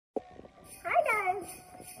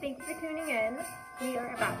Thanks for tuning in. We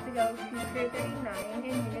are about to go to Pier 39 in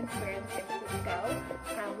Union Square in San Francisco.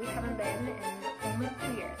 We haven't been in almost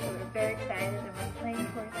 2 years, so we're very excited and we're playing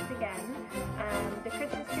towards it again. The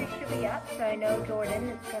Christmas tree should be up, so I know Jordan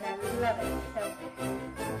is going to love it. So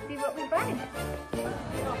let's see what we find.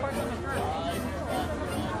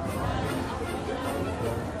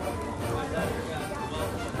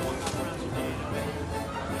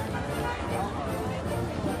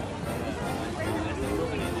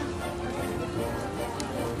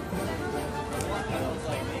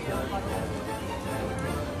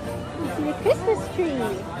 The Christmas tree.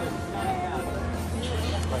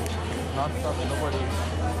 Non-stop, nobody.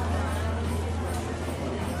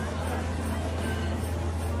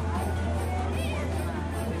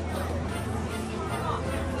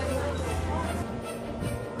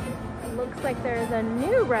 It looks like there's a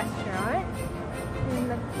new restaurant in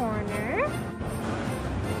the corner.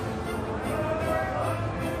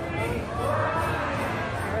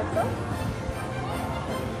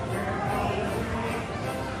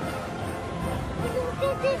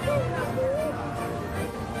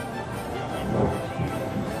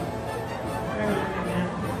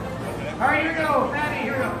 Alright, here we go, Fatty,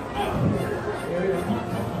 here we go.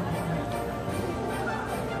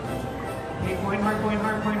 Okay, point hard, point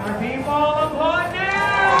hard, point hard. People, applaud now!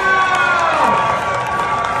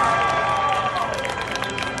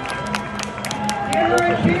 Here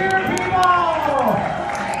is here, people!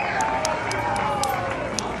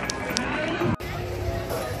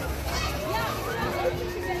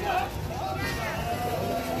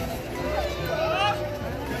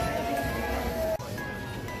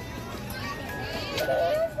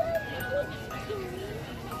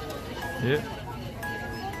 Yeah.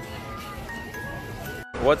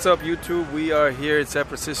 What's up, YouTube? We are here in San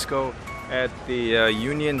Francisco at the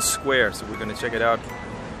Union Square, so we're gonna check it out.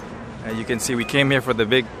 And you can see we came here for the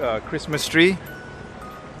big Christmas tree.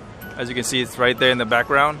 As you can see, it's right there in the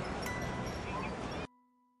background.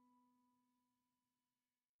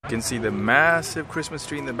 You can see the massive Christmas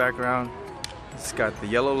tree in the background. It's got the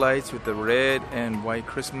yellow lights with the red and white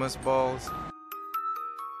Christmas balls.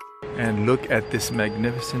 And look at this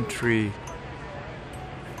magnificent tree.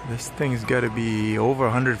 This thing's got to be over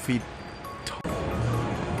 100 feet tall.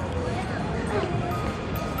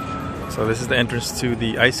 So this is the entrance to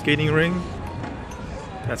the ice skating ring.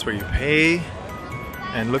 That's where you pay.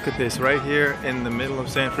 And look at this right here in the middle of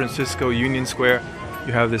San Francisco, Union Square.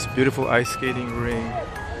 You have this beautiful ice skating ring.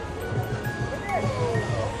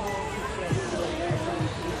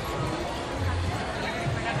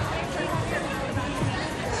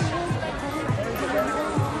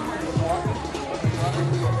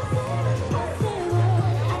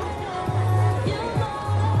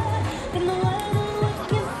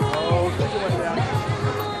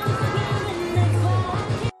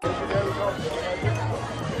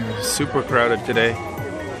 Super crowded today,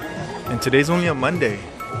 and today's only a Monday.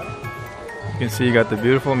 You can see you got the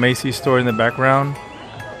beautiful Macy's store in the background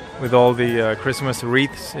with all the Christmas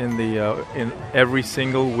wreaths in every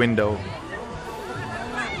single window.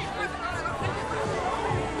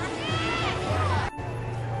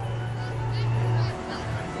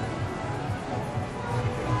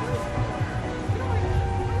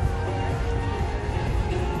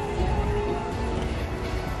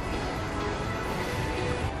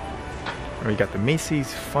 We got the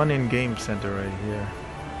Macy's Fun and Game Center right here.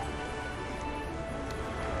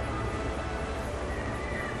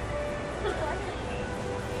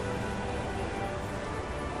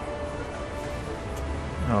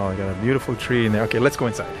 Oh, I got a beautiful tree in there. Okay, let's go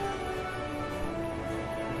inside.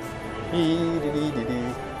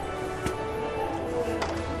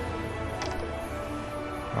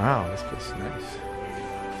 Wow, this place is nice.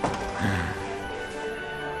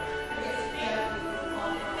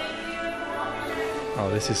 Oh,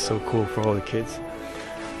 this is so cool for all the kids.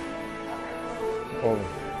 Oh,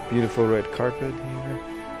 beautiful red carpet here.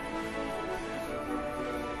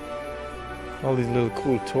 All these little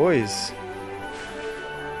cool toys.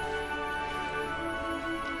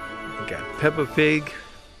 You got Peppa Pig.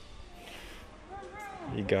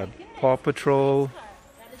 You got Paw Patrol.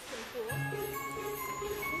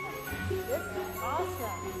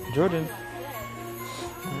 Jordan.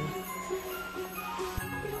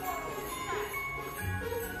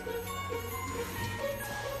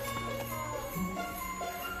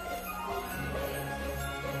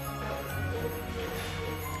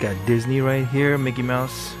 Got Disney right here, Mickey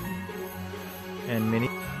Mouse and Minnie.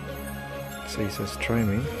 So he says, try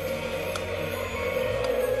me.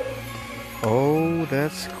 Oh,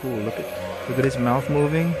 that's cool. Look at his mouth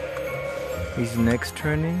moving. His neck's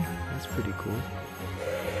turning. That's pretty cool.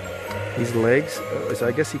 His legs, so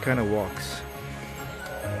I guess he kind of walks.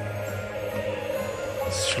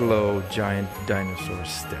 Slow giant dinosaur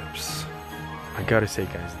steps. I gotta say,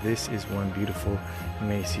 guys, this is one beautiful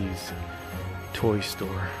Macy's toy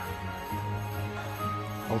store.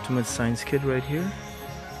 Ultimate Science Kit right here.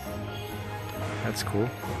 That's cool.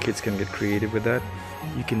 Kids can get creative with that.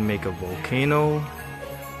 You can make a volcano,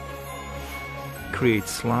 create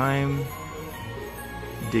slime,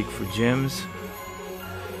 dig for gems.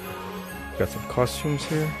 Got some costumes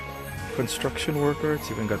here. Construction worker. It's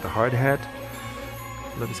even got the hard hat.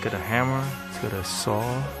 Look, it's got a hammer. It's got a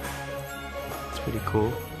saw. It's pretty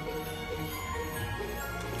cool.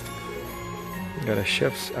 Got a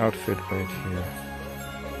chef's outfit right here.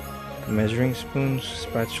 Measuring spoons,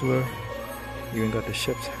 spatula. Even got the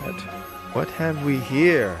chef's hat. What have we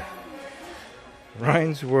here?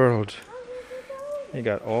 Ryan's World. You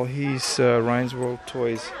got all his Ryan's World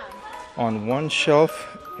toys on one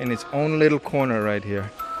shelf in its own little corner right here.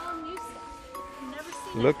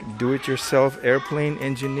 Look, do-it-yourself airplane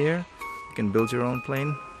engineer. You can build your own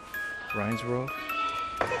plane. Ryan's World.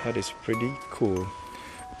 That is pretty cool.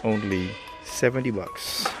 Only 70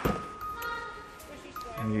 bucks.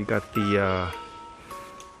 And you got the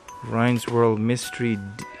Ryan's World Mystery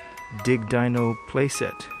Dig Dino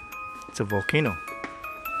playset. It's a volcano.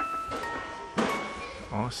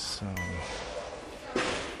 Awesome.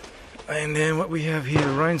 And then what we have here,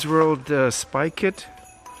 Ryan's World Spy Kit.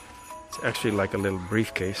 It's actually like a little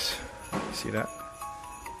briefcase. See that?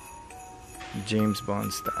 James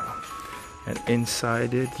Bond style. And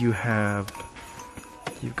inside it you've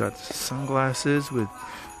got sunglasses with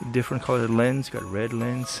different colored lens. You got red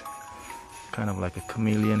lens, kind of like a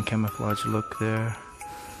chameleon camouflage look there.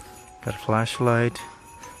 Got a flashlight,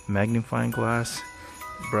 magnifying glass,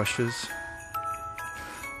 brushes,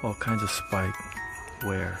 all kinds of spy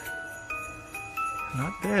wear.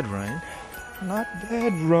 Not bad, Ryan. Not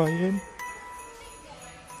bad, Ryan.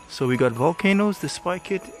 So we got volcanoes, the spy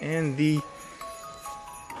kit, and the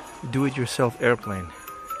do-it-yourself airplane.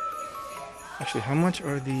 Actually, how much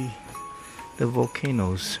are the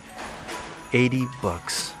volcanoes? 80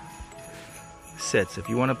 bucks. Sets. If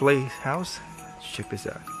you want to play house, check this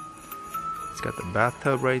out. It's got the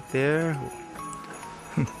bathtub right there.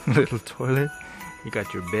 Little toilet. You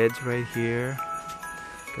got your beds right here.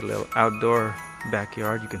 Got a little outdoor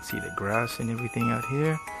backyard. You can see the grass and everything out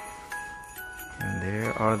here. And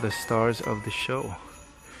there are the stars of the show.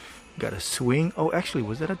 Got a swing. Oh, actually,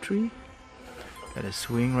 was that a tree? Got a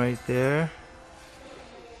swing right there.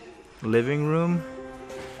 Living room.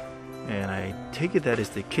 And I take it that is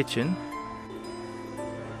the kitchen.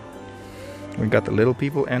 We got the Little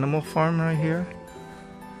People Animal Farm right here.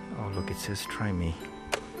 Oh, look, it says try me.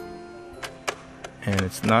 And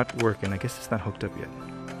it's not working. I guess it's not hooked up yet.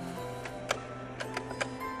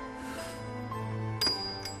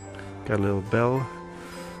 Got a little bell.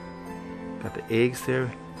 Got the eggs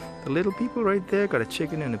there. The little people right there. Got a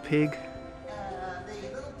chicken and a pig. The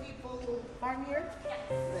Little People farm here?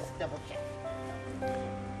 Let's double check.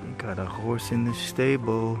 Got a horse in the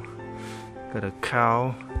stable. Got a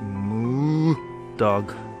cow. Moo.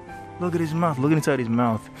 Dog. Look at his mouth. Look inside his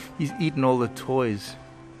mouth. He's eating all the toys.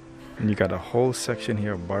 And you got a whole section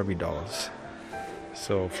here of Barbie dolls.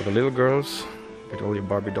 So for the little girls, got all your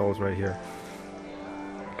Barbie dolls right here.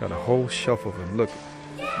 Got a whole shelf of them. Look,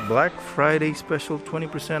 Black Friday special,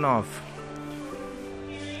 20% off.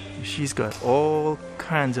 She's got all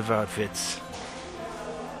kinds of outfits.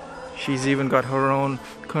 She's even got her own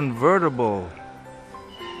convertible.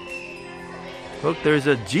 Look, there's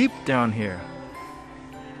a Jeep down here.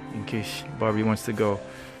 In case Barbie wants to go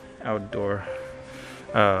outdoor.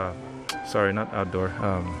 Sorry, not outdoor.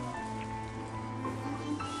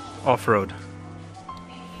 Off-road.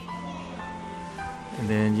 And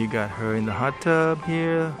then you got her in the hot tub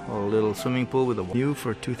here. A little swimming pool with a view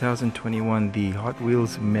for 2021, the Hot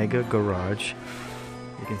Wheels Mega Garage.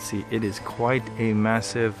 You can see it is quite a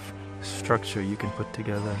massive structure you can put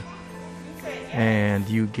together. And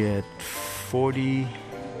you get 40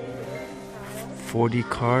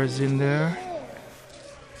 cars in there.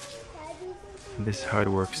 This is how it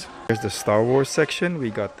works. Here's the Star Wars section. We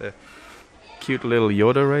got the cute little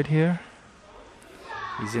Yoda right here.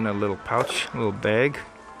 He's in a little pouch, a little bag.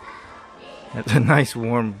 Has a nice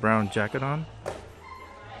warm brown jacket on.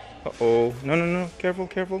 Uh-oh. No, no, no. Careful,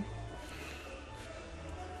 careful.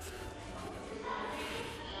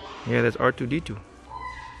 Yeah, that's R2-D2.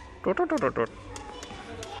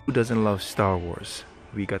 Who doesn't love Star Wars?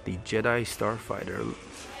 We got the Jedi Starfighter.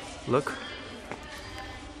 Look.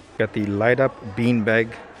 Got the light up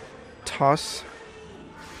beanbag toss.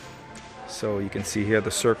 So you can see here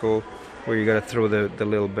the circle where you gotta throw the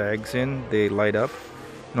little bags in. They light up,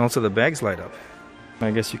 and also the bags light up.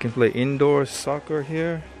 I guess you can play indoor soccer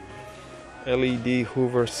here. LED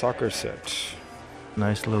Hoover soccer set.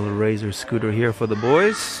 Nice little Razor scooter here for the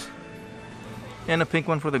boys, and a pink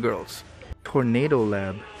one for the girls. Tornado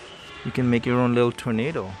lab. You can make your own little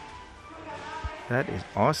tornado. That is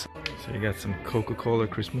awesome. So you got some Coca-Cola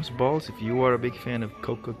Christmas balls. If you are a big fan of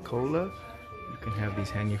Coca-Cola, you can have these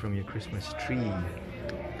hanging from your Christmas tree.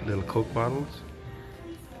 Little Coke bottles.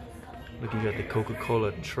 Look, you got the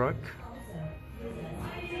Coca-Cola truck.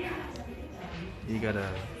 You got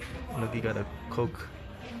a Coke.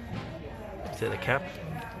 Is that a cap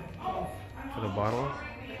for the bottle?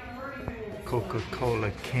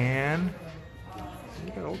 Coca-Cola can.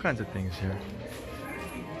 You got all kinds of things here.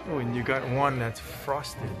 Oh, and you got one that's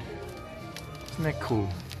frosted. Isn't that cool?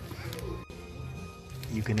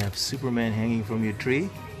 You can have Superman hanging from your tree.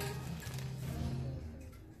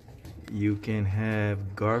 You can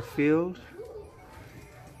have Garfield.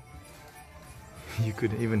 You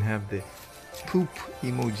could even have the poop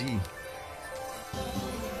emoji.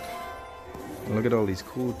 And look at all these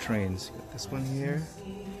cool trains. You got this one here.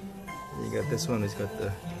 You got this one that's got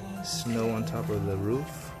the snow on top of the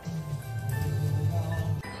roof.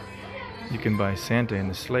 You can buy Santa in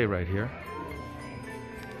the sleigh right here.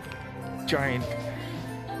 Giant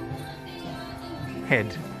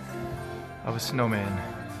head of a snowman.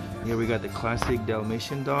 Here we got the classic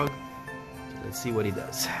Dalmatian dog. Let's see what he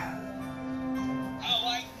does.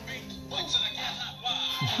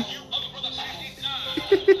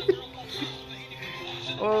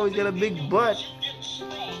 Oh, he's got a big butt.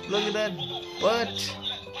 Look at that butt.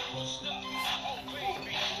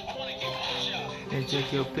 Hey,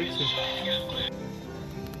 check your picture.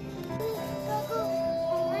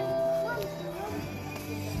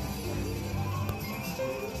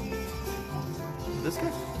 This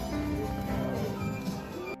guy?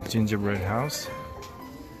 Gingerbread house.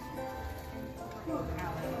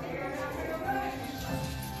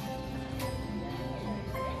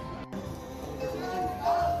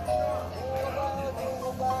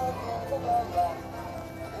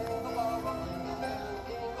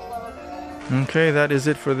 Okay, that is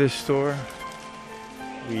it for this store.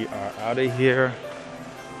 We are out of here.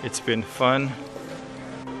 It's been fun.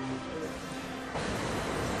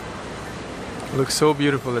 Looks so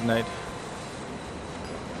beautiful at night.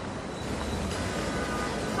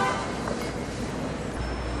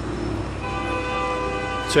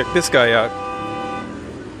 Check this guy out.